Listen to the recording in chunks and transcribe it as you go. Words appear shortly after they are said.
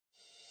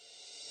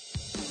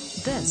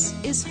This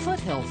is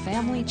Foothill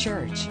Family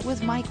Church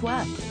with Mike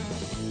Webb.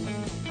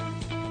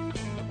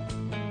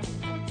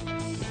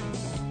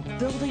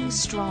 Building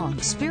strong,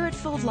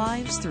 Spirit-filled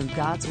lives through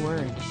God's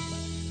Word.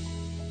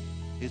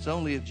 It's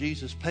only if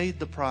Jesus paid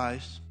the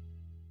price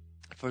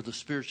for the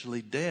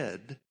spiritually dead,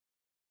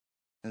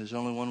 and there's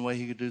only one way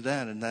he could do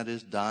that, and that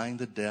is dying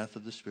the death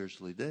of the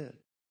spiritually dead.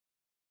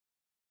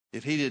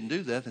 If he didn't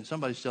do that, then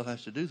somebody still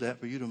has to do that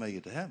for you to make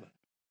it to heaven.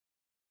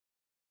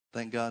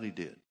 Thank God he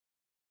did.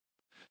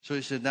 So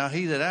he said, now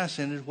he that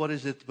ascended, what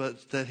is it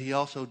but that he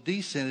also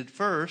descended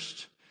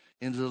first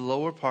into the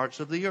lower parts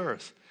of the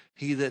earth?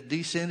 He that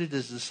descended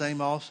is the same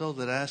also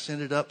that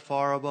ascended up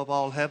far above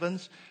all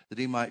heavens, that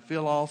he might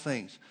fill all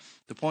things.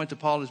 The point that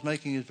Paul is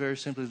making is very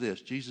simply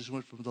this. Jesus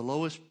went from the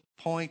lowest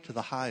point to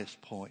the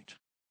highest point.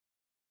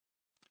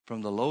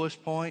 From the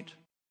lowest point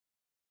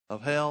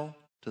of hell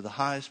to the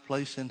highest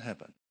place in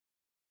heaven.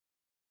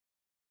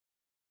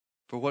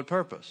 For what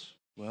purpose?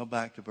 Well,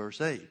 back to verse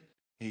 8.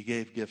 He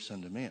gave gifts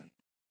unto men.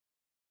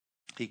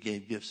 He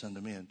gave gifts unto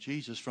men.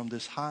 Jesus, from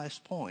this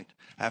highest point,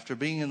 after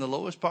being in the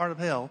lowest part of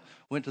hell,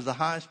 went to the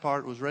highest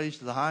part, was raised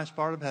to the highest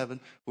part of heaven,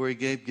 where he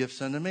gave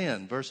gifts unto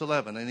men. Verse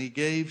 11, and he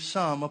gave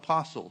some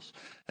apostles,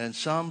 and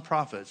some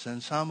prophets,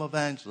 and some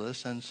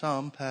evangelists, and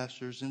some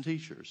pastors and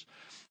teachers.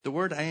 The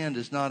word "and"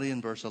 is not in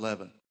verse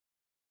 11.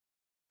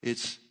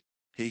 It's,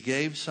 he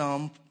gave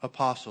some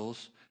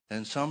apostles,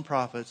 and some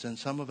prophets, and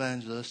some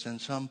evangelists,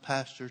 and some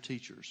pastor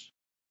teachers.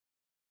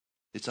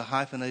 It's a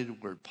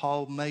hyphenated word.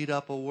 Paul made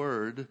up a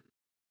word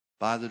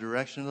by the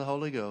direction of the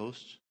Holy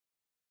Ghost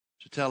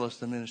to tell us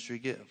the ministry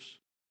gifts.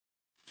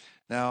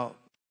 Now,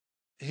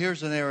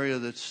 here's an area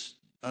that's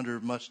under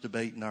much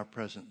debate in our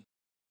present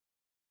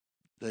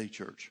day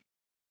church.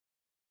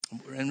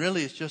 And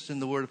really, it's just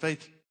in the Word of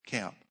Faith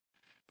camp,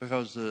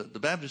 because the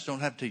Baptists don't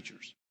have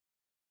teachers.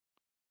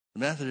 The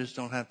Methodists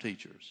don't have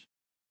teachers.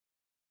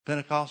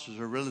 Pentecostals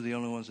are really the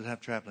only ones that have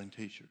traveling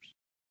teachers.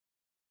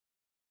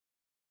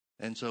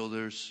 And so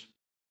there's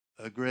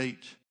a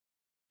great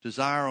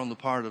desire on the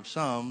part of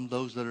some,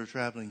 those that are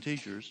traveling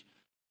teachers,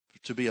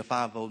 to be a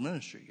fivefold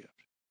ministry gift.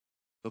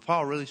 But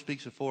Paul really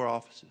speaks of four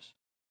offices.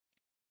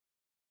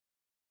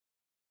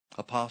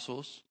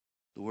 Apostles,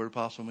 the word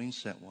apostle means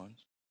sent ones.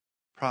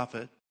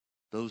 Prophet,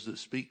 those that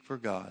speak for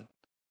God.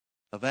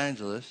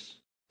 Evangelists,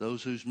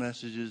 those whose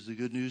message is the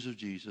good news of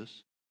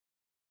Jesus.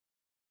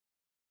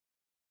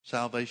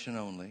 Salvation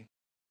only.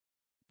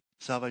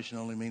 Salvation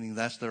only meaning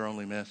that's their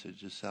only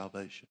message, is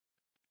salvation.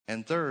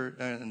 And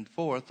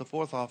fourth, the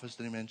fourth office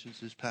that he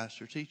mentions is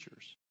pastor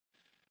teachers.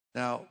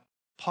 Now,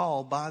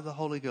 Paul, by the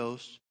Holy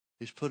Ghost,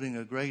 is putting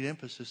a great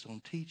emphasis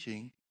on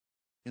teaching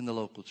in the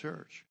local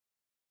church.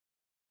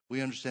 We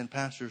understand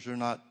pastors are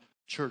not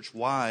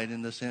church-wide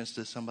in the sense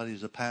that somebody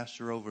is a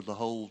pastor over the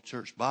whole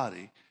church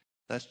body.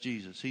 That's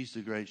Jesus. He's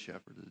the great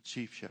shepherd, the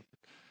chief shepherd.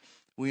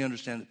 We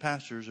understand that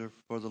pastors are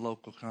for the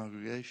local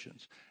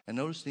congregations. And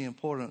notice the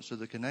importance of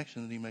the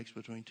connection that he makes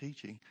between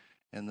teaching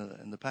and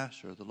the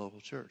pastor of the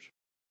local church.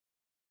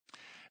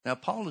 Now,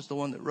 Paul is the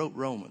one that wrote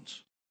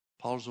Romans.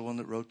 Paul is the one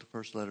that wrote the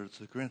first letter to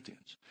the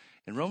Corinthians.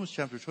 In Romans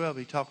chapter 12,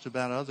 he talks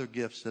about other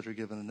gifts that are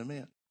given unto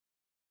men.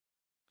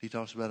 He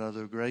talks about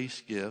other grace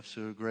gifts,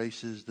 or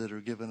graces that are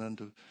given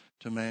unto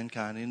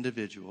mankind,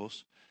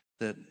 individuals,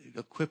 that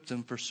equip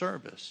them for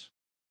service,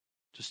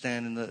 to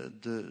stand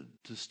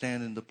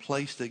in the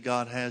place that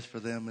God has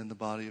for them in the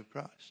body of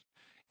Christ.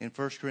 In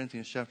 1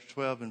 Corinthians chapter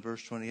 12 and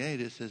verse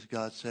 28, it says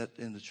God set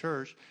in the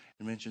church,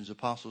 it mentions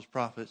apostles,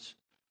 prophets,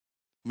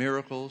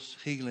 miracles,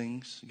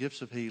 healings,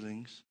 gifts of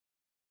healings,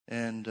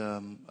 and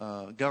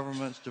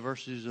governments,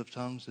 diversities of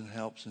tongues and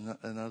helps, and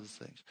other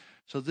things.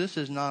 So this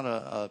is not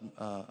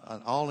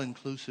an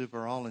all-inclusive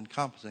or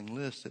all-encompassing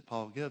list that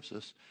Paul gives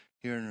us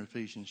here in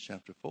Ephesians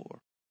chapter 4.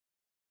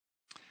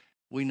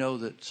 We know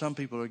that some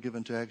people are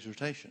given to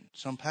exhortation.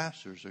 Some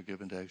pastors are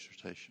given to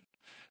exhortation.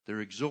 They're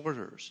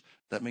exhorters.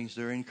 That means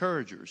they're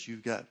encouragers.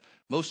 You've got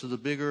most of the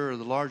bigger or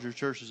the larger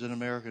churches in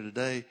America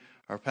today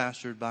are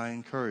pastored by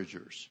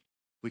encouragers.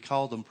 We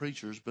call them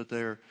preachers, but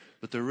they're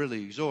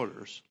really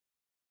exhorters.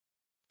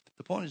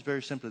 The point is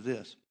very simply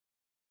this.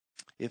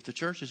 If the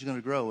church is going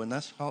to grow, and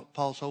that's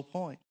Paul's whole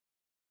point,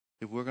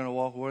 if we're going to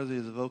walk worthy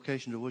of the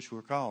vocation to which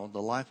we're called,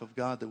 the life of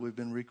God that we've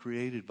been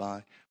recreated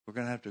by, we're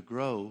going to have to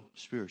grow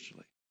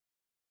spiritually.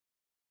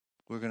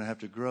 We're going to have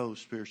to grow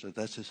spiritually.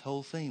 That's his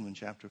whole theme in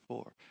chapter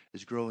 4,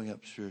 is growing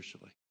up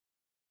spiritually.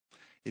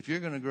 If you're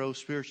going to grow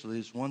spiritually,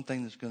 there's one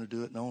thing that's going to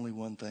do it, and only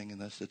one thing,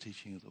 and that's the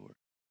teaching of the Word.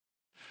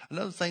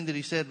 Another thing that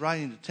he said,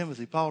 writing to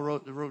Timothy, Paul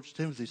wrote to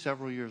Timothy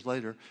several years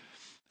later,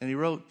 and he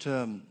wrote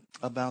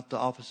about the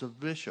office of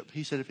bishop.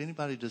 He said, if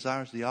anybody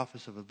desires the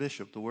office of a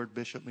bishop, the word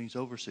bishop means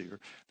overseer.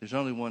 There's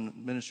only one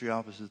ministry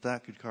office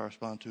that could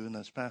correspond to, and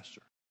that's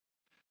pastor.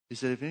 He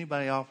said, if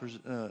anybody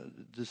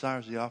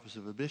desires the office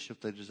of a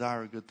bishop, they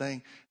desire a good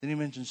thing. Then he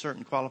mentioned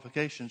certain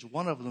qualifications.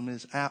 One of them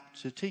is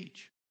apt to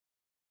teach.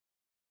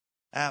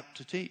 Apt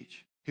to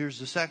teach. Here's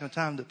the second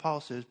time that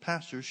Paul says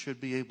pastors should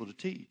be able to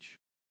teach.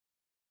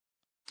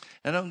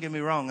 Now, don't get me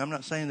wrong. I'm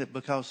not saying that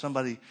because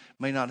somebody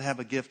may not have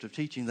a gift of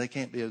teaching, they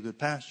can't be a good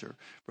pastor.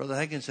 Brother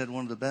Hagin said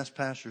one of the best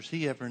pastors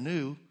he ever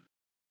knew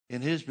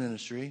in his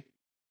ministry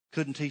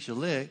couldn't teach a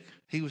lick.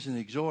 He was an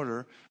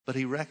exhorter, but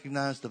he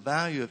recognized the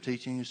value of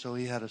teaching, so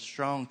he had a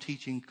strong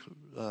teaching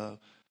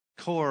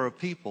core of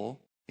people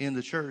in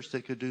the church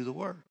that could do the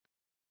work.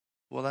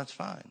 Well, that's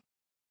fine.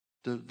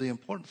 The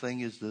important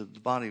thing is the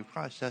body of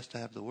Christ has to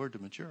have the word to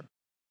mature.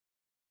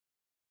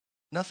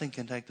 Nothing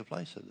can take the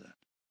place of that.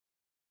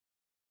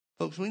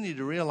 Folks, we need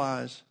to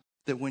realize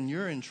that when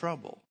you're in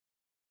trouble,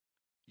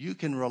 you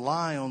can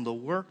rely on the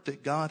work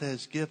that God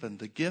has given,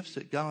 the gifts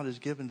that God has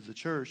given to the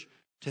church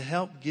to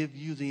help give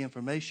you the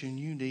information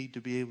you need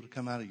to be able to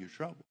come out of your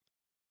trouble.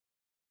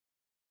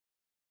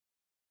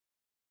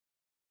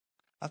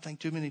 I think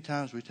too many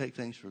times we take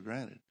things for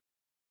granted.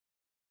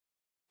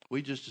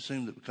 We just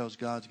assume that because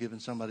God's given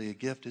somebody a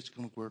gift, it's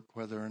going to work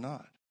whether or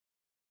not.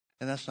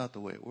 And that's not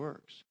the way it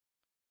works.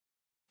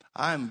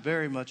 I'm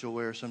very much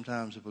aware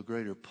sometimes of a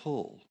greater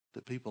pull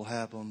that people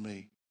have on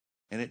me,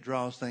 and it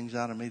draws things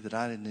out of me that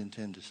I didn't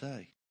intend to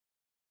say.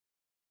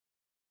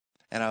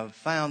 And I've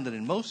found that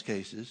in most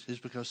cases, it's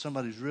because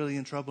somebody's really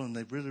in trouble and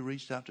they've really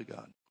reached out to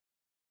God.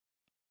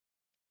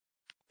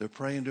 They're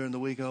praying during the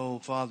week, oh,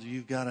 Father,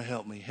 you've got to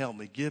help me. Help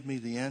me. Give me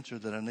the answer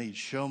that I need.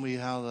 Show me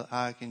how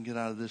I can get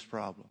out of this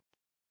problem.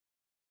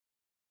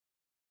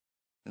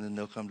 And then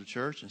they'll come to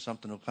church and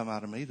something will come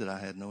out of me that I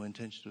had no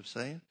intention of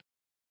saying.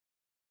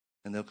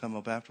 And they'll come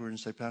up afterward and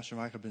say, Pastor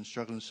Mike, I've been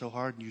struggling so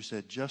hard, and you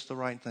said just the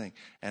right thing.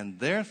 And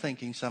they're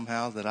thinking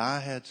somehow that I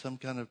had some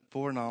kind of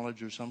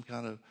foreknowledge or some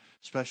kind of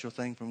special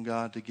thing from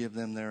God to give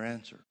them their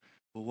answer.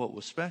 Well, what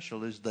was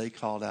special is they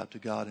called out to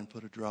God and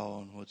put a draw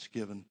on what's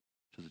given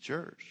to the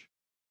church.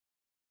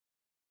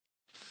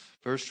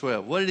 Verse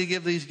 12, what did he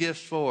give these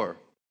gifts for?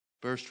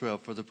 Verse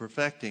 12, for the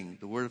perfecting.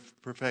 The word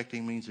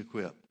perfecting means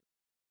equip.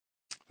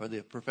 For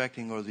the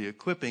perfecting or the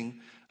equipping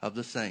of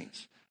the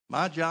saints.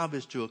 My job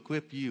is to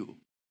equip you.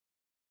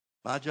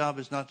 My job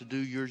is not to do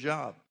your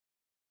job.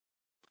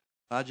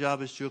 My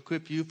job is to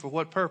equip you for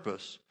what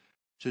purpose?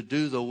 To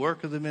do the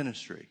work of the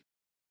ministry.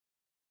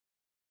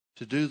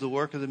 To do the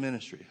work of the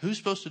ministry. Who's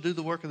supposed to do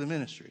the work of the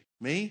ministry?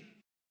 Me?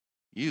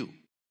 You.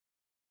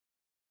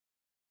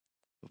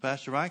 Well,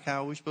 Pastor Mike,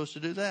 how are we supposed to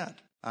do that?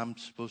 I'm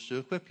supposed to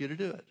equip you to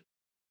do it.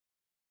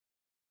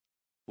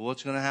 Well,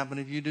 what's going to happen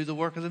if you do the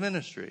work of the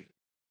ministry?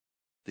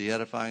 The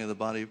edifying of the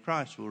body of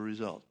Christ will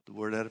result. The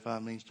word edify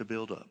means to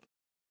build up.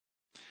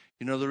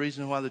 You know the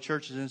reason why the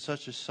church is in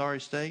such a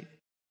sorry state?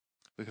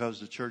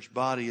 Because the church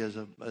body as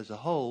a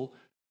whole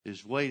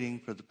is waiting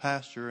for the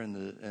pastor and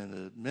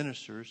the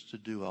ministers to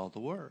do all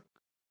the work.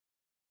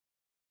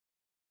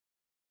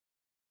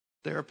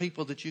 There are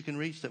people that you can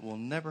reach that will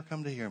never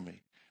come to hear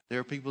me. There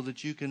are people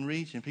that you can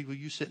reach and people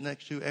you sit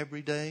next to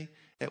every day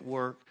at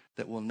work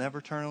that will never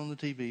turn on the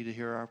TV to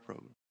hear our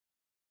program.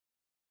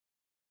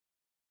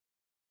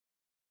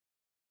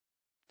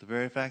 The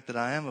very fact that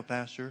I am a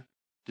pastor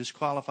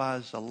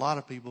disqualifies a lot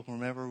of people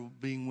from ever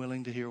being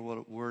willing to hear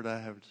what word I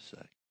have to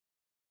say.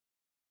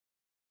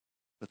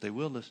 But they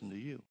will listen to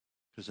you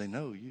because they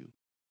know you.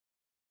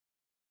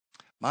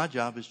 My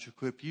job is to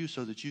equip you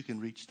so that you can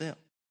reach them.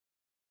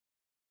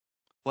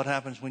 What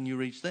happens when you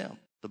reach them?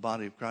 The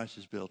body of Christ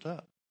is built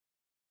up.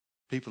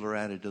 People are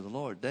added to the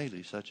Lord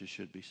daily, such as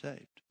should be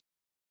saved.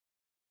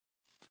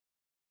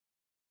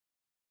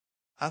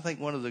 I think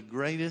one of the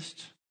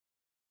greatest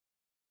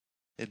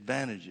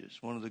advantages,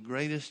 one of the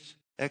greatest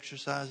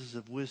exercises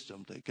of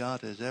wisdom that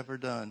God has ever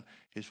done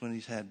is when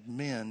he's had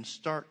men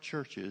start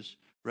churches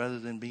rather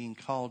than being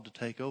called to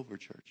take over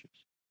churches.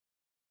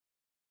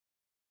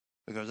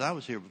 Because I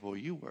was here before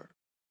you were.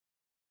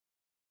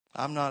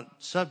 I'm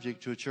not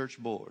subject to a church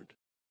board.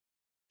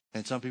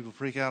 And some people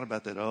freak out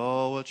about that.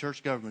 Oh, well,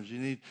 church governments, you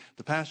need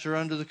the pastor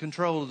under the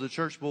control of the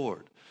church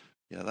board.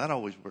 Yeah, that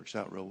always works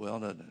out real well,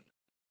 doesn't it?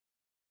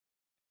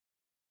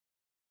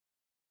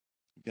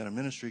 You've got a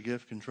ministry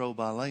gift controlled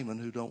by laymen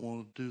who don't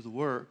want to do the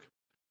work.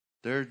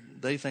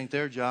 They think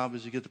their job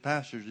is to get the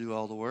pastor to do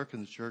all the work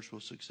and the church will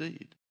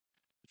succeed.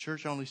 The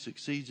church only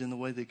succeeds in the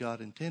way that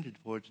God intended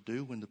for it to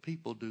do when the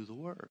people do the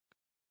work.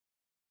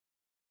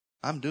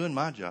 I'm doing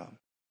my job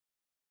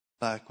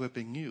by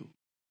equipping you.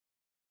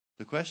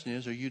 The question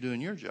is, are you doing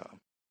your job?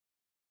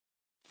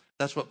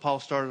 That's what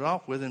Paul started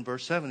off with in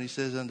verse 7. He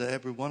says, unto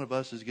every one of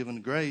us is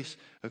given grace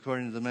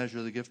according to the measure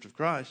of the gift of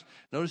Christ.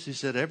 Notice he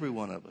said every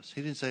one of us.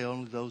 He didn't say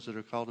only those that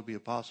are called to be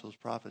apostles,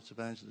 prophets,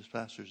 evangelists,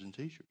 pastors, and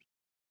teachers.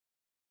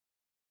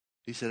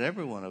 He said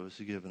every one of us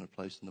is given a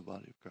place in the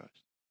body of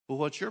Christ. Well,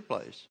 what's your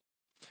place?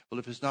 Well,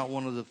 if it's not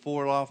one of the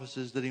 4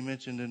 offices that he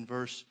mentioned in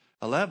verse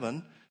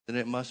 11, then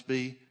it must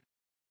be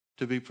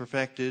to be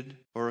perfected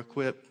or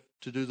equipped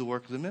to do the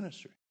work of the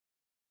ministry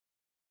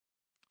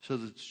so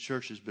that the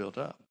church is built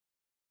up.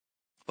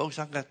 Folks,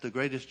 I've got the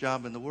greatest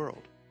job in the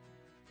world.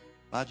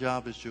 My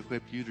job is to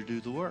equip you to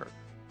do the work.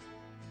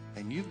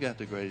 And you've got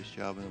the greatest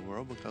job in the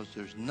world because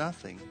there's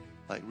nothing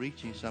like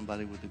reaching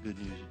somebody with the good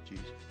news of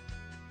Jesus.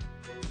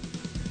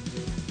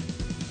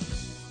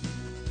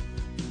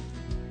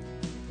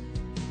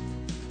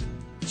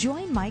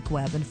 Join Mike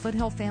Webb and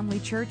Foothill Family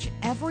Church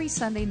every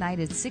Sunday night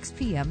at 6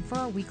 p.m. for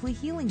our weekly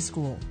Healing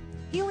School.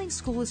 Healing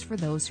School is for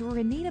those who are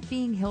in need of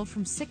being healed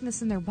from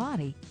sickness in their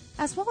body,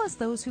 as well as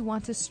those who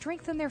want to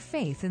strengthen their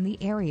faith in the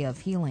area of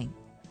healing.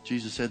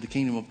 Jesus said the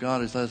kingdom of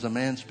God is as a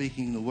man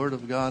speaking the word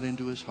of God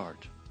into his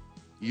heart.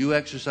 You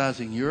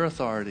exercising your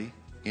authority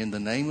in the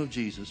name of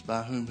Jesus,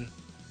 by whom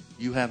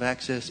you have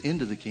access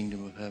into the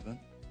kingdom of heaven,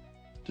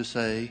 to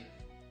say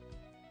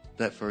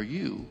that for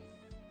you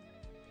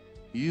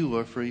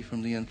are free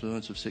from the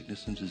influence of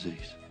sickness and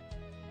disease.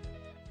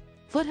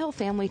 Foothill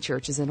Family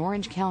Church is in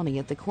Orange County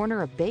at the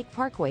corner of Bake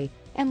Parkway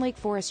and Lake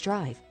Forest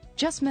Drive,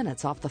 just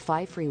minutes off the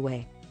 5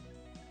 freeway.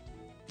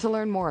 To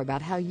learn more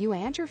about how you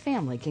and your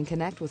family can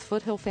connect with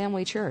Foothill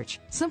Family Church,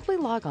 simply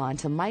log on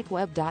to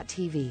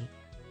mikeweb.tv.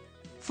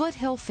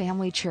 Foothill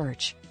Family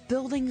Church,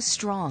 building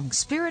strong,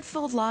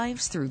 spirit-filled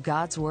lives through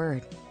God's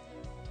Word.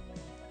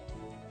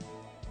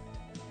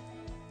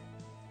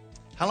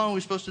 How long are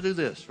we supposed to do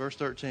this? Verse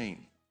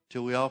 13.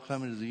 Till we all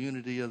come into the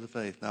unity of the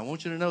faith. Now I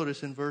want you to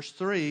notice in verse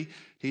 3,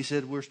 he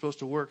said we're supposed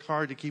to work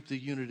hard to keep the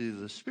unity of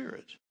the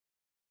Spirit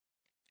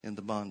in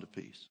the bond of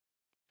peace.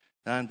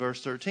 Now in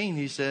verse 13,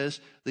 he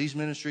says these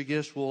ministry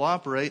gifts will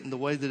operate in the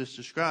way that it's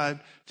described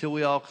till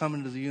we all come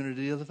into the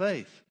unity of the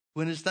faith.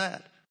 When is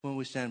that? When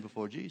we stand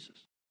before Jesus.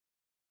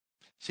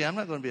 See, I'm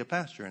not going to be a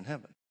pastor in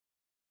heaven.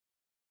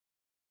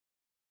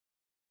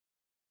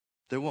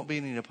 There won't be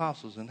any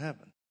apostles in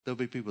heaven. There'll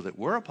be people that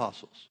were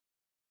apostles.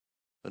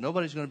 But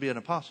nobody's going to be an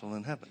apostle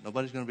in heaven.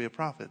 Nobody's going to be a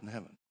prophet in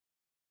heaven.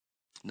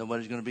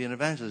 Nobody's going to be an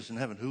evangelist in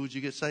heaven. Who would you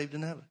get saved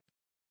in heaven?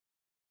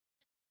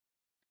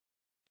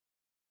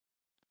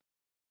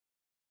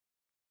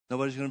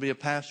 Nobody's going to be a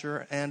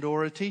pastor and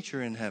or a teacher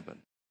in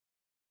heaven.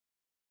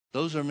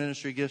 Those are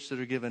ministry gifts that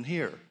are given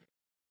here.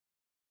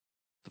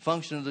 The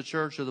function of the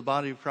church or the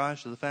body of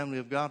Christ or the family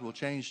of God will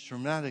change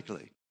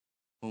dramatically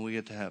when we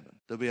get to heaven.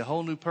 There'll be a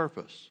whole new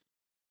purpose.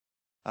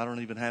 I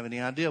don't even have any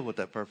idea what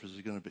that purpose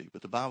is going to be.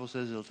 But the Bible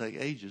says it'll take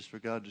ages for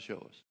God to show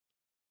us.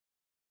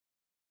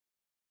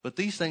 But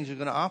these things are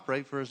going to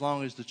operate for as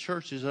long as the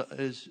church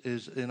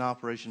is in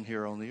operation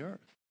here on the earth.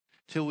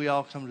 Till we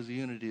all come to the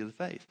unity of the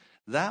faith.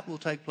 That will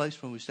take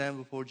place when we stand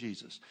before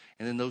Jesus.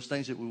 And then those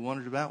things that we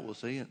wondered about, we'll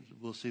see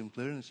them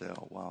clearly and say,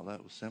 oh, wow,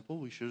 that was simple.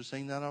 We should have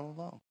seen that all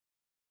along.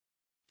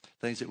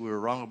 Things that we were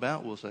wrong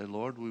about, we'll say,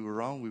 Lord, we were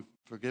wrong.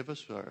 Forgive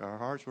us. Our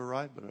hearts were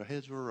right, but our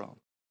heads were wrong.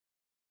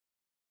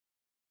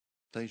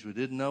 Things we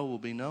didn't know will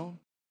be known.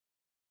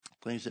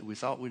 Things that we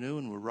thought we knew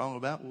and were wrong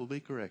about will be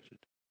corrected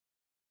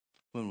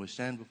when we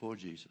stand before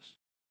Jesus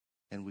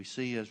and we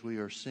see as we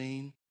are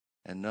seen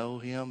and know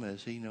him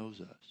as he knows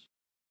us.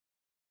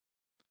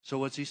 So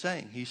what's he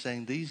saying? He's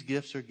saying these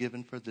gifts are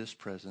given for this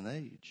present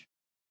age.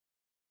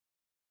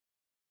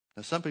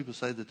 Now some people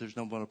say that there's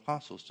no more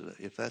apostles today.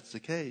 If that's the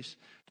case,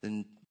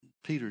 then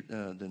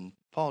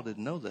Paul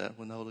didn't know that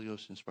when the Holy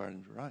Ghost inspired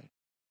him to write.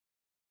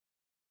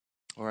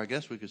 Or I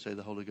guess we could say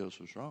the Holy Ghost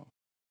was wrong.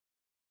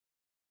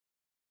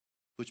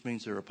 Which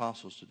means there are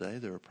apostles today,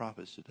 there are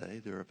prophets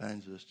today, there are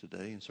evangelists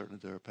today, and certainly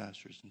there are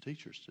pastors and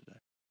teachers today.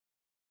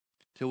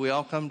 Till we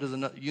all come to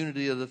the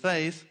unity of the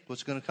faith,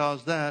 what's going to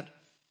cause that?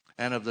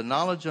 And of the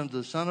knowledge of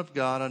the Son of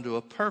God unto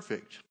a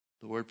perfect,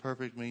 the word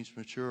perfect means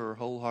mature or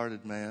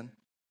wholehearted man,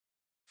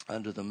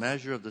 unto the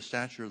measure of the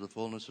stature of the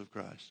fullness of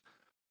Christ.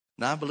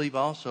 Now I believe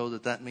also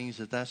that means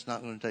that that's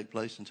not going to take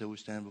place until we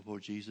stand before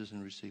Jesus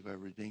and receive our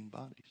redeemed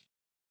bodies.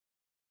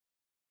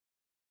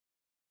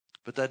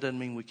 But that doesn't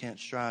mean we can't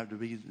strive to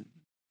be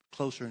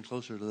closer and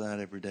closer to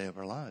that every day of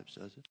our lives,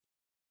 does it?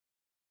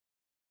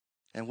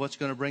 And what's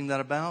going to bring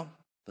that about?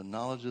 The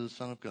knowledge of the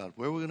Son of God.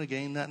 Where are we going to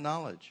gain that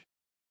knowledge?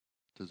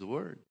 Through the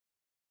Word.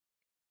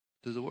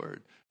 Through the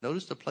Word.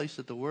 Notice the place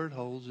that the Word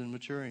holds in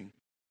maturing,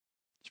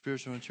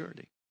 spiritual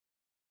maturity.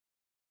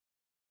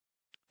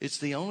 It's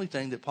the only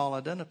thing that Paul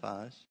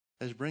identifies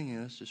as bringing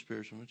us to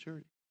spiritual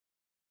maturity.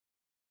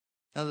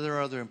 Now, there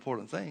are other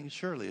important things,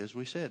 surely. As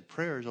we said,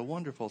 prayer is a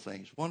wonderful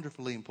thing. It's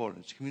wonderfully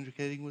important. It's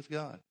communicating with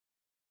God.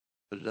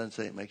 But it doesn't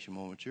say it makes you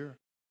more mature.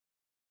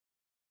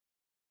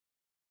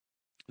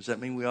 Does that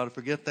mean we ought to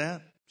forget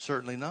that?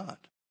 Certainly not.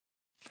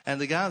 And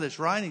the guy that's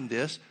writing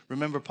this,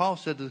 remember Paul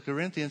said to the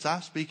Corinthians, I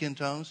speak in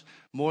tongues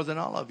more than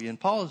all of you. And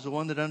Paul is the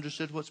one that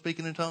understood what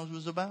speaking in tongues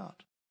was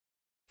about.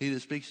 He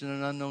that speaks in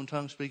an unknown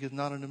tongue speaketh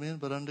not unto men,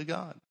 but unto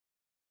God.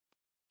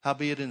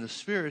 Howbeit in the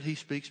Spirit he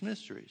speaks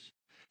mysteries.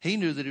 He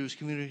knew that he was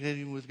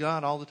communicating with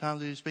God all the time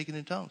that he was speaking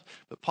in tongues.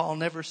 But Paul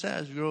never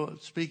says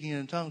speaking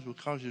in tongues will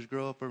cause you to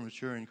grow up or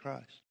mature in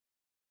Christ.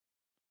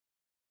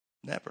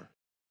 Never.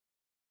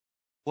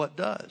 What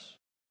does?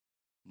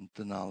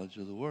 The knowledge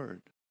of the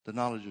Word. The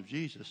knowledge of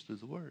Jesus through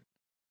the Word.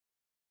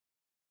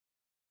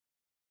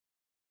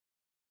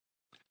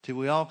 Till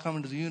we all come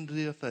into the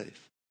unity of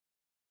faith.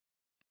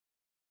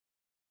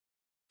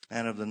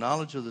 And of the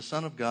knowledge of the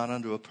Son of God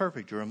unto a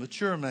perfect or a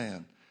mature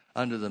man,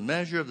 under the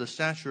measure of the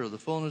stature of the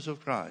fullness of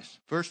Christ.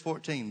 Verse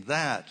 14,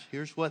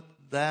 here's what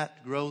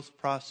that growth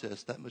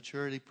process, that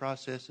maturity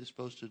process is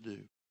supposed to do.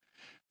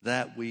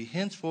 That we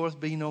henceforth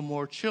be no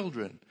more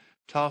children,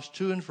 tossed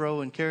to and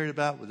fro and carried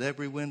about with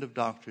every wind of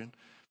doctrine,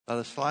 by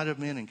the sleight of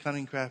men and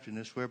cunning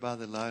craftiness, whereby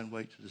they lie in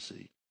wait to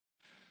deceive.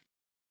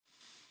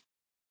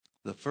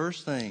 The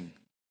first thing,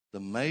 the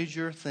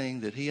major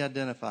thing that he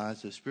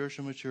identifies that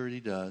spiritual maturity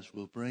does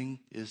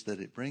is that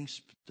it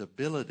brings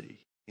stability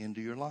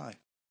into your life.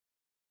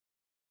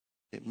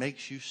 It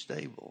makes you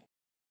stable.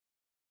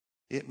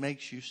 It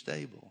makes you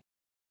stable.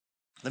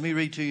 Let me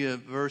read to you a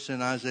verse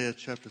in Isaiah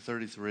chapter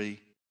 33.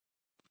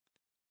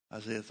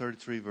 Isaiah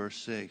 33 verse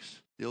 6.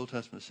 The Old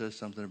Testament says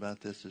something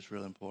about this that's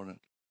real important.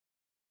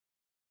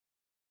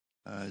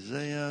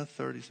 Isaiah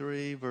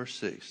 33 verse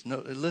 6. No,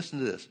 listen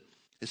to this.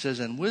 It says,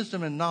 "And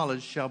wisdom and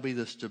knowledge shall be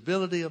the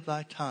stability of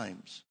thy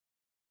times.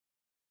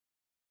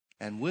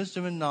 And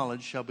wisdom and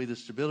knowledge shall be the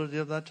stability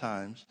of thy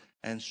times,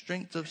 and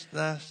strength of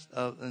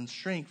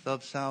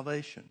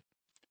salvation."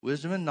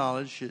 Wisdom and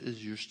knowledge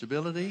is your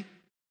stability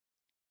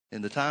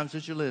in the times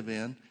that you live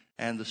in,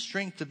 and the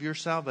strength of your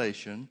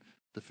salvation.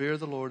 The fear of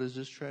the Lord is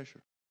his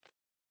treasure.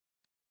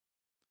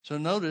 So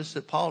notice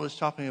that Paul is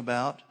talking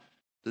about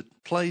the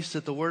place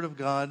that the Word of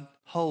God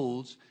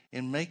holds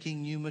in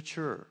making you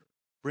mature,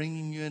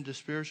 bringing you into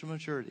spiritual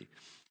maturity.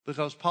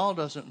 Because Paul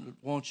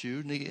doesn't want you,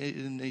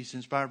 and he's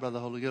inspired by the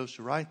Holy Ghost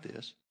to write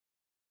this.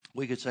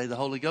 We could say the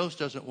Holy Ghost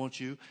doesn't want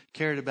you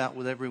carried about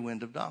with every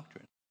wind of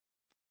doctrine.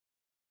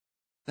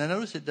 Now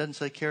notice it doesn't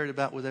say carried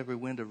about with every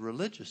wind of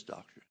religious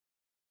doctrine.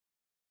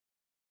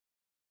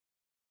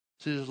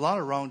 See, there's a lot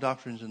of wrong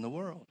doctrines in the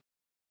world.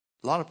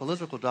 A lot of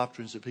political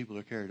doctrines that people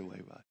are carried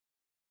away by.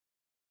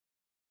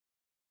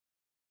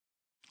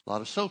 A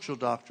lot of social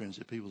doctrines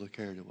that people are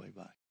carried away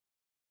by.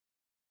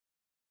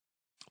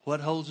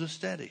 What holds us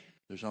steady?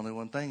 There's only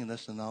one thing, and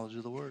that's the knowledge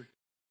of the Word.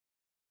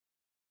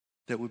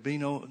 That would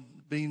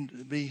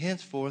be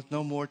henceforth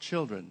no more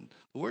children.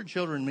 The word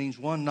children means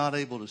one not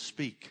able to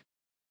speak.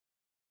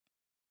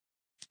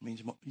 It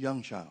means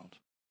young child.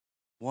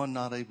 One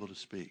not able to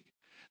speak.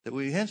 That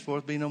we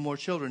henceforth be no more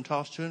children,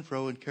 tossed to and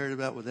fro and carried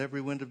about with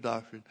every wind of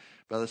doctrine,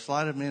 by the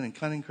sleight of men and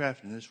cunning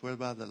craftiness,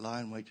 whereby they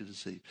lie in wait to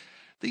deceive.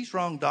 These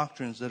wrong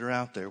doctrines that are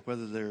out there,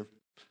 whether they're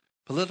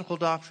political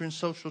doctrines,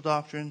 social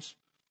doctrines,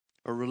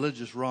 or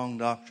religious wrong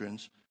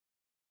doctrines,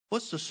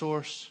 what's the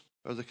source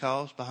or the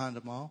cause behind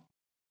them all?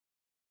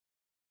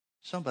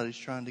 Somebody's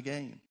trying to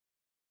gain.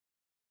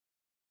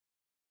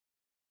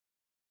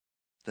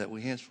 That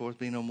we henceforth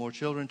be no more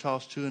children,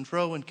 tossed to and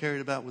fro and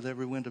carried about with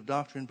every wind of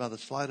doctrine, by the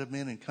sleight of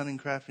men and cunning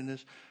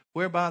craftiness,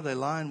 whereby they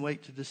lie in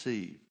wait to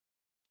deceive.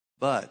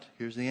 But,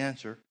 here's the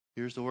answer,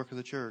 here's the work of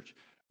the church.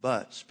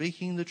 But,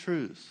 speaking the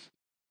truth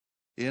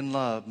in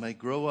love may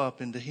grow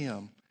up into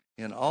him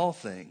in all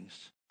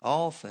things.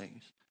 All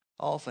things.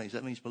 All things.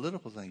 That means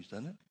political things,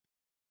 doesn't it?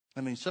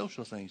 That means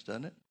social things,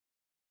 doesn't it?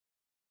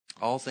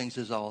 All things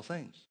is all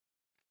things.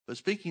 But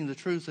speaking the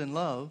truth in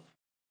love,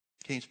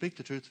 you can't speak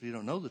the truth if you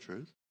don't know the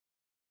truth.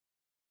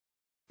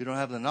 If you don't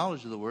have the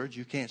knowledge of the Word,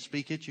 you can't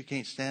speak it, you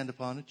can't stand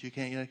upon it, you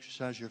can't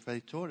exercise your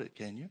faith toward it,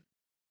 can you?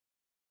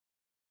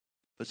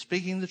 But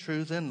speaking the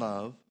truth in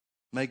love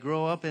may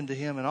grow up into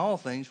him in all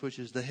things, which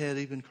is the head,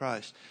 even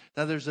Christ.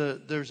 Now there's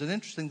an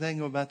interesting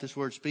thing about this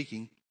word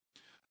speaking,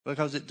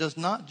 because it does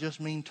not just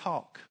mean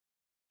talk.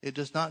 It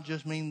does not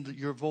just mean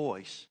your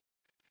voice.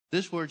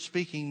 This word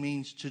speaking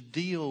means to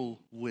deal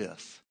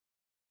with.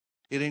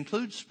 It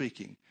includes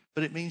speaking,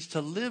 but it means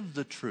to live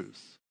the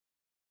truth.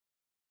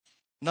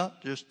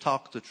 Not just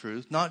talk the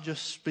truth, not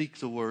just speak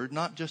the word,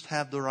 not just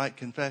have the right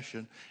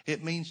confession.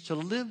 It means to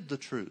live the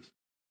truth.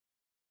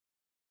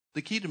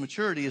 The key to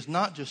maturity is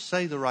not just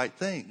say the right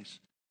things,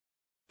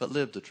 but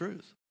live the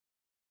truth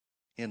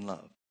in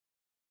love.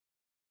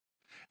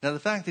 Now the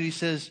fact that he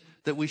says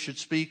that we should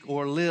speak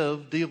or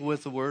live, deal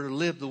with the word, or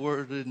live the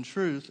word in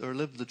truth, or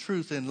live the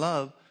truth in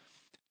love,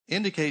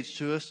 indicates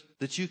to us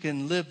that you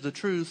can live the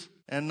truth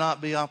and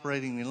not be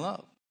operating in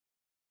love.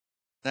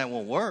 That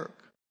won't work.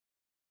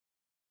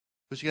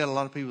 But you got a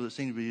lot of people that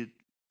seem to be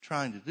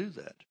trying to do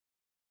that.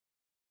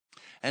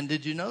 And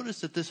did you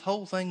notice that this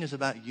whole thing is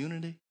about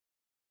unity?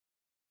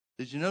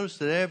 Did you notice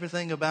that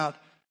everything about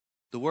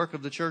the work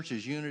of the church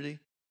is unity?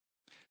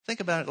 Think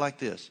about it like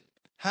this.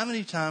 How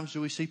many times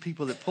do we see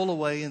people that pull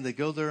away and they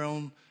go their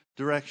own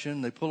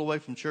direction, they pull away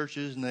from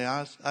churches and they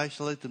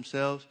isolate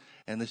themselves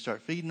and they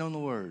start feeding on the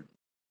Word?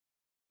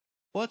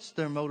 What's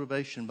their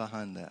motivation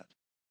behind that?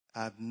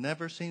 I've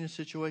never seen a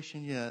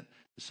situation yet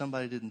that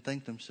somebody didn't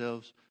think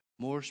themselves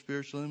more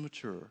spiritually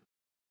mature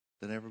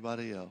than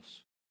everybody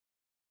else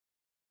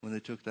when they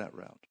took that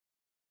route.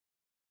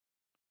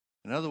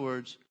 In other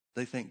words,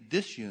 they think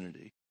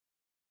disunity,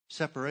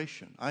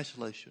 separation,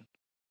 isolation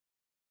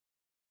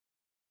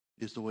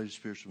is the way to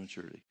spiritual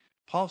maturity.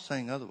 Paul's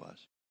saying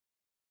otherwise.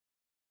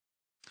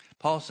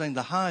 Paul's saying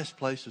the highest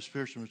place of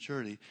spiritual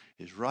maturity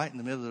is right in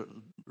the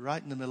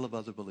middle of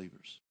other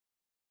believers.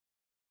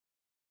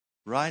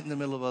 Right in the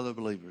middle of other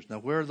believers. Now,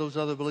 where are those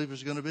other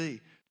believers going to be?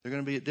 They're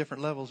going to be at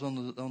different levels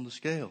on the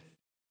scale.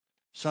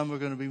 Some are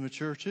going to be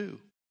mature too.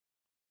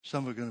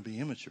 Some are going to be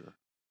immature.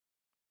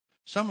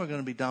 Some are going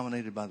to be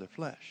dominated by their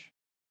flesh.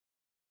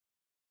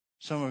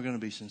 Some are going to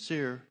be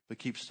sincere but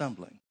keep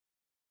stumbling.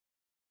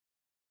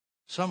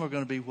 Some are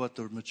going to be what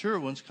the mature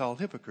ones call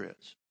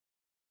hypocrites.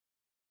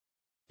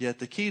 Yet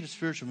the key to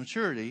spiritual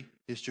maturity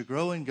is to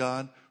grow in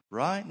God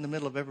right in the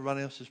middle of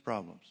everybody else's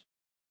problems.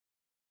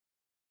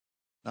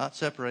 Not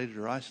separated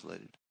or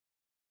isolated.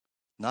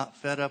 Not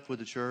fed up with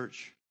the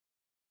church.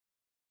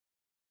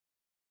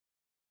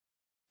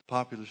 The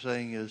popular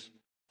saying is,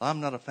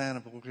 I'm not a fan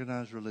of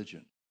organized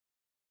religion.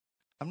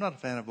 I'm not a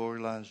fan of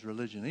organized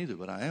religion either,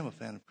 but I am a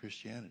fan of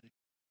Christianity.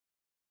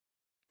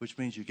 Which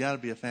means you've got to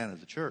be a fan of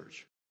the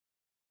church.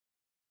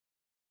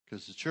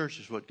 Because the church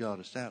is what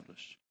God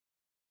established.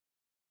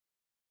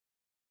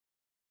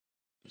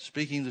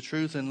 Speaking the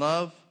truth in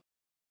love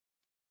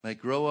may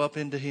grow up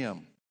into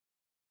Him.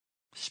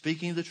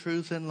 Speaking the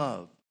truth in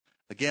love.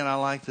 Again, I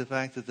like the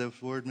fact that the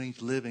word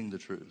means living the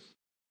truth.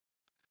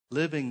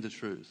 Living the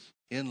truth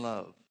in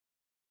love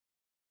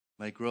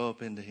may grow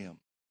up into Him.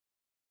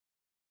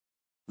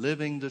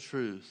 Living the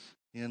truth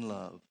in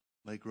love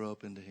may grow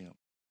up into Him.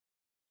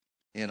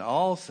 In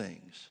all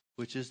things,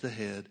 which is the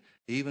head,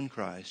 even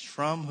Christ,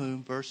 from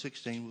whom, verse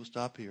 16, we'll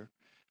stop here.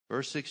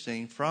 Verse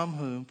 16, from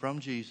whom, from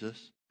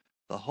Jesus,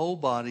 the whole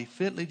body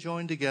fitly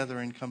joined together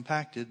and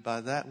compacted by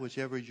that which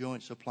every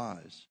joint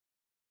supplies.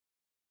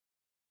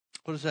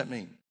 What does that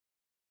mean?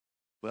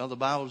 Well, the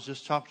Bible is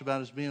just talked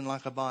about as being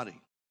like a body.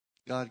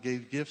 God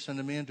gave gifts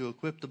unto men to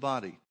equip the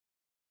body.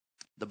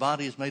 The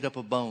body is made up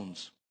of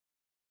bones.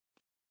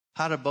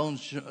 How do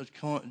bones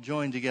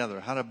join together?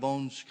 How do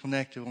bones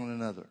connect to one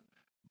another?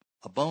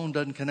 A bone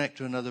doesn't connect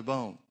to another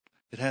bone.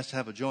 It has to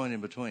have a joint in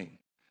between.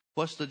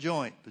 What's the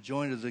joint? The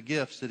joint of the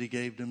gifts that He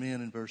gave to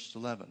men in verse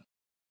 11.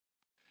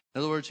 In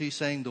other words, He's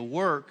saying the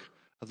work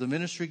of the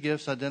ministry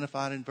gifts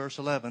identified in verse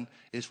 11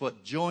 is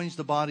what joins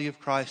the body of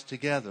Christ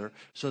together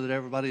so that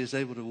everybody is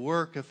able to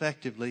work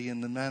effectively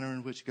in the manner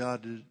in which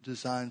God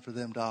designed for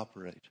them to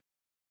operate.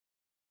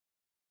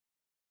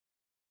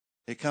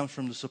 It comes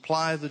from the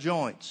supply of the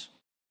joints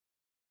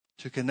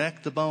to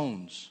connect the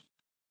bones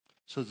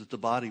so that the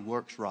body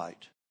works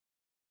right.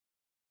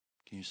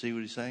 Can you see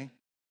what he's saying?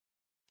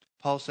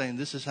 Paul's saying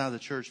this is how the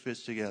church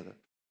fits together.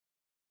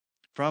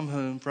 From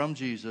whom, from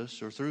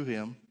Jesus, or through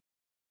Him,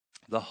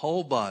 the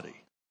whole body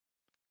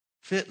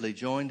fitly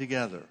joined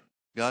together.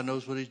 God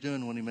knows what He's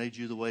doing when He made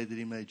you the way that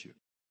He made you.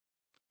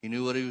 He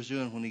knew what He was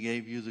doing when He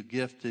gave you the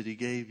gift that He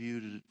gave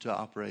you to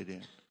operate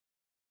in.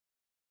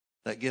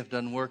 That gift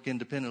doesn't work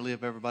independently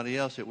of everybody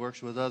else. It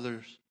works with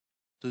others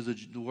through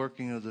the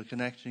working of the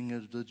connecting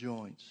of the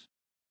joints.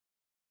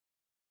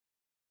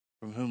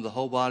 From whom the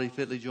whole body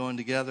fitly joined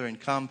together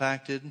and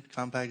compacted.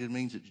 Compacted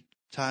means it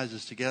ties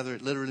us together.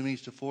 It literally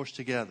means to force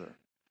together.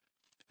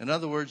 In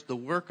other words, the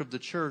work of the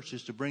church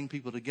is to bring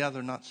people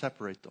together, not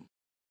separate them.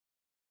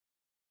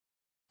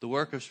 The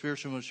work of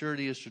spiritual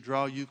maturity is to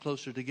draw you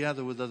closer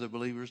together with other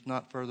believers,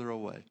 not further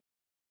away.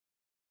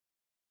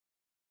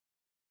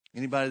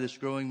 Anybody that's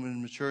growing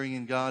and maturing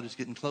in God is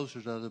getting closer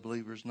to other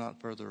believers,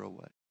 not further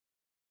away.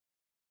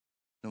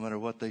 No matter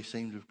what they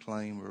seem to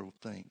claim or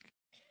think.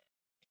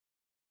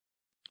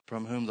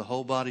 From whom the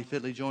whole body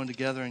fitly joined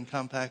together and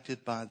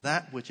compacted by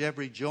that which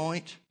every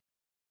joint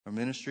or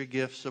ministry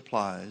gift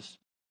supplies,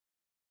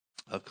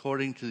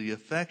 according to the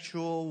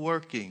effectual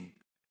working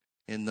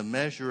in the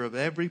measure of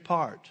every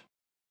part.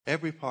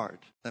 Every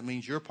part. That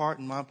means your part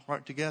and my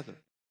part together.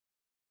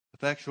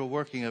 Effectual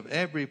working of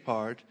every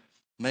part,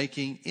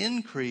 making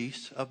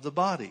increase of the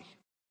body.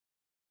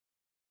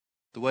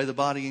 The way the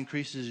body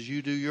increases is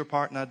you do your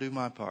part and I do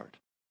my part.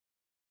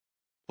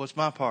 What's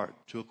my part?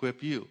 To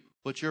equip you.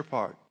 What's your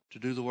part? To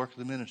do the work of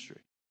the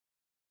ministry.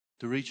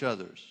 To reach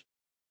others.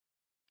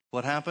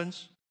 What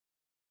happens?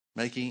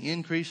 Making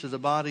increase of the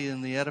body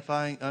in the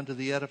edifying, unto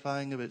the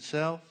edifying of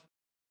itself.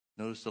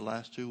 Notice the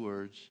last two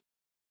words.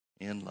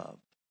 In love.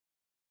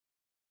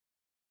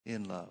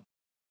 In love.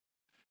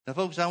 Now,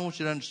 folks, I want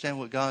you to understand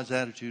what God's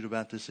attitude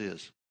about this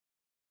is.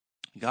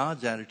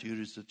 God's attitude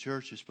is the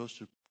church is supposed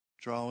to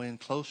draw in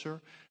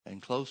closer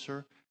and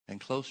closer and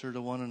closer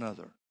to one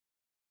another.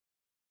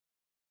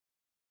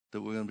 That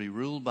we're going to be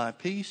ruled by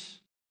peace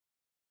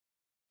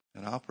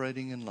and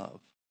operating in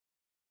love.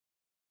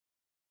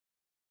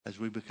 As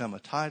we become a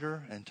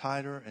tighter and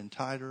tighter and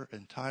tighter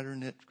and tighter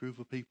knit group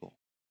of people.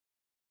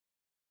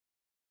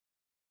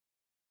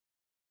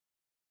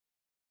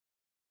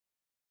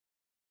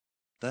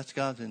 That's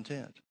God's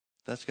intent.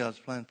 That's God's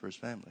plan for His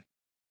family.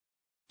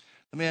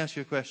 Let me ask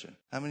you a question.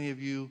 How many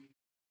of you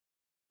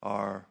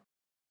are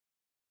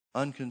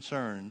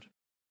unconcerned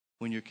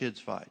when your kids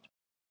fight?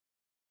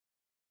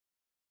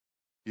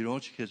 You don't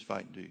want your kids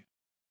fighting, do you?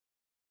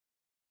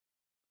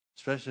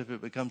 Especially if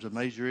it becomes a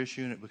major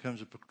issue and it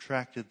becomes a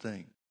protracted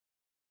thing.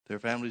 There are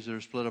families that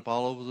are split up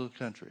all over the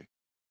country.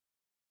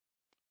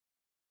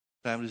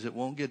 Families that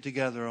won't get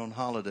together on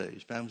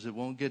holidays. Families that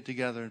won't get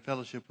together and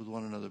fellowship with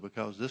one another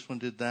because this one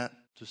did that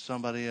to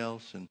somebody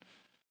else and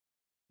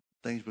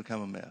things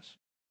become a mess.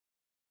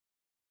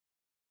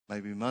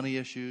 Maybe money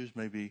issues,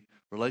 maybe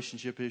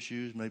relationship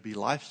issues, maybe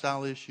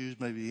lifestyle issues,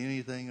 maybe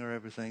anything or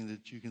everything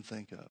that you can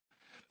think of.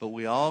 But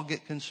we all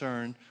get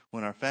concerned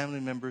when our family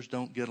members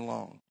don't get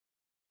along.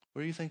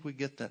 Where do you think we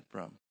get that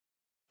from?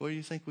 Where do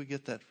you think we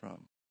get that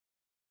from?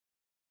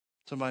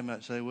 Somebody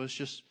might say, well, it's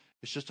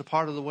just a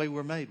part of the way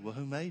we're made. Well,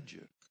 who made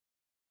you?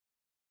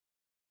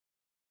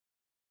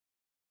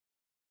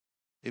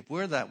 If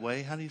we're that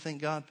way, how do you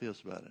think God feels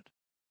about it?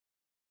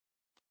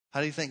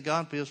 How do you think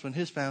God feels when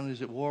his family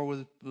is at war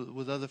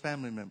with other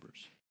family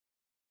members?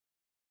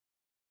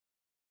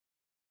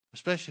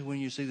 Especially when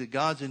you see that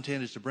God's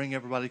intent is to bring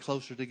everybody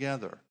closer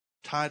together,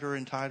 tighter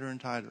and tighter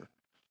and tighter.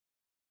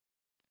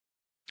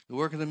 The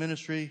work of the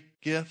ministry,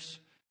 gifts,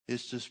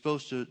 is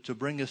supposed to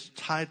bring us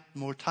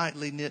more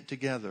tightly knit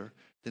together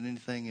than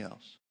anything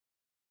else,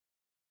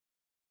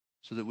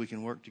 so that we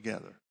can work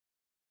together.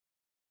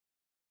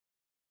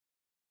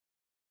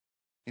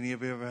 Any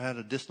of you ever had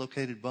a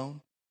dislocated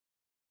bone?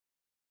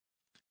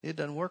 It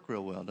doesn't work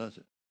real well, does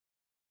it?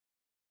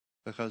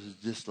 Because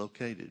it's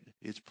dislocated.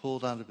 It's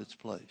pulled out of its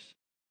place.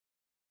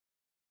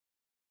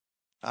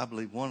 I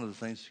believe one of the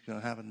things that's going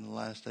to happen in the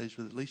last days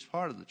with at least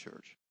part of the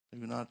church,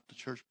 maybe not the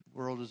church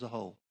world as a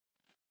whole,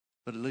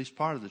 but at least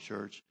part of the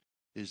church,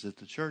 is that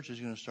the church is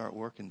going to start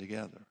working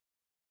together.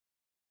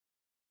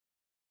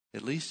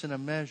 At least in a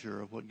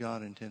measure of what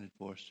God intended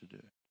for us to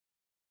do.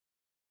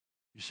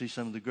 You see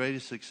some of the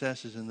greatest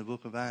successes in the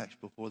book of Acts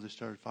before they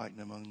started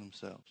fighting among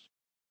themselves.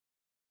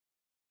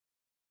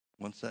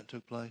 Once that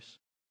took place,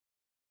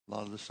 a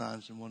lot of the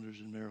signs and wonders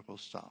and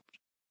miracles stopped.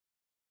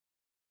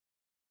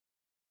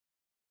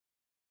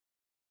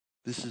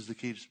 This is the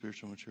key to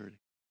spiritual maturity.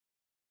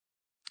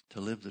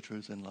 To live the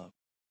truth in love.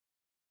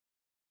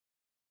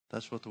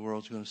 That's what the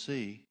world's going to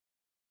see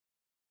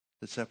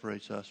that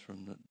separates us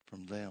from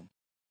them.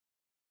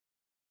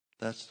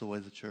 That's the way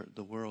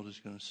the world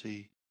is going to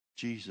see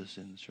Jesus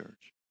in the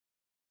church.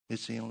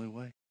 It's the only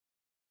way.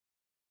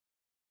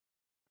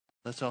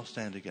 Let's all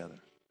stand together.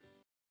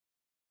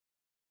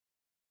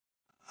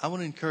 I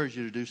want to encourage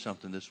you to do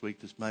something this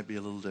week that might be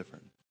a little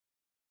different.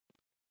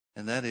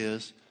 And that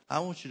is, I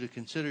want you to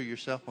consider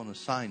yourself on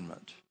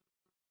assignment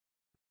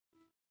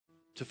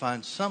to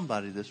find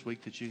somebody this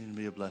week that you can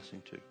be a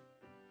blessing to.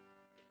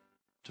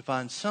 To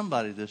find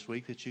somebody this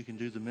week that you can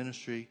do the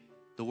ministry,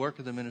 the work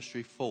of the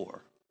ministry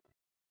for.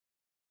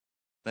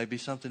 Maybe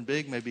something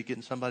big, maybe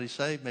getting somebody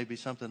saved, maybe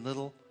something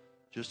little,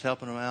 just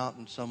helping them out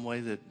in some way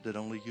that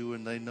only you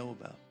and they know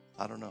about.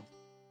 I don't know.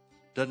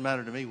 Doesn't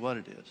matter to me what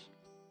it is.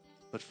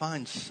 But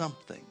find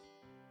something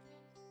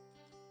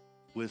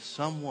with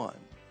someone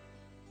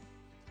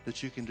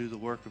that you can do the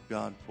work of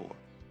God for.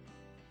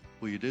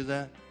 Will you do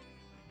that?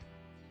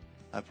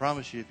 I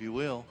promise you, if you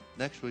will,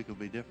 next week will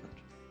be different.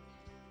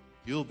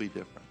 You'll be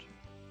different.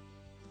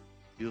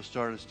 You'll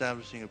start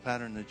establishing a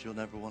pattern that you'll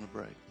never want to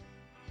break.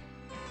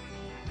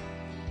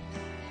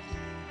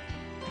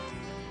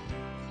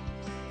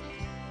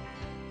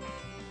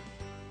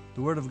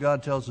 The Word of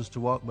God tells us to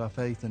walk by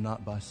faith and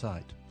not by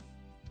sight.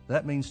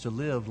 That means to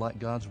live like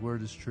God's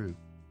Word is true.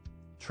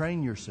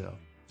 Train yourself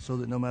so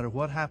that no matter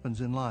what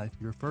happens in life,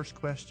 your first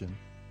question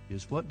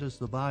is, what does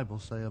the Bible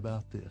say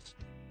about this?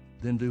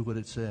 Then do what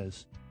it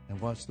says and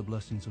watch the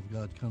blessings of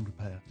God come to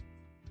pass.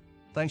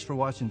 Thanks for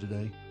watching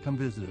today. Come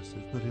visit us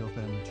at Foothill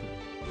Family Church.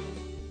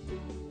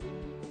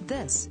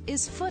 This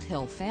is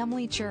Foothill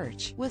Family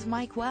Church with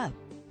Mike Webb.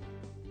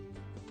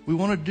 We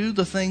want to do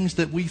the things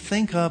that we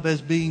think of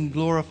as being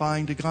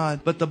glorifying to God.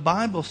 But the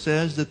Bible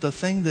says that the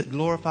thing that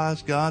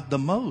glorifies God the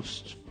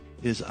most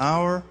is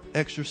our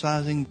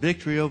exercising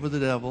victory over the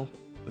devil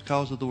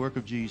because of the work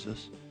of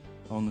Jesus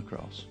on the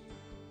cross.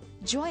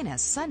 Join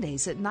us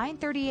Sundays at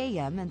 9:30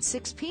 a.m. and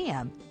 6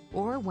 p.m.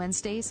 or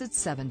Wednesdays at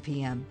 7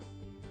 p.m.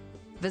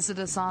 Visit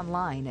us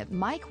online at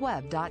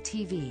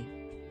mikewebb.tv.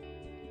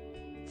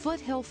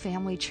 Foothill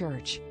Family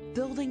Church,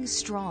 building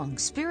strong,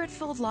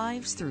 Spirit-filled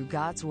lives through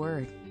God's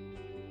Word.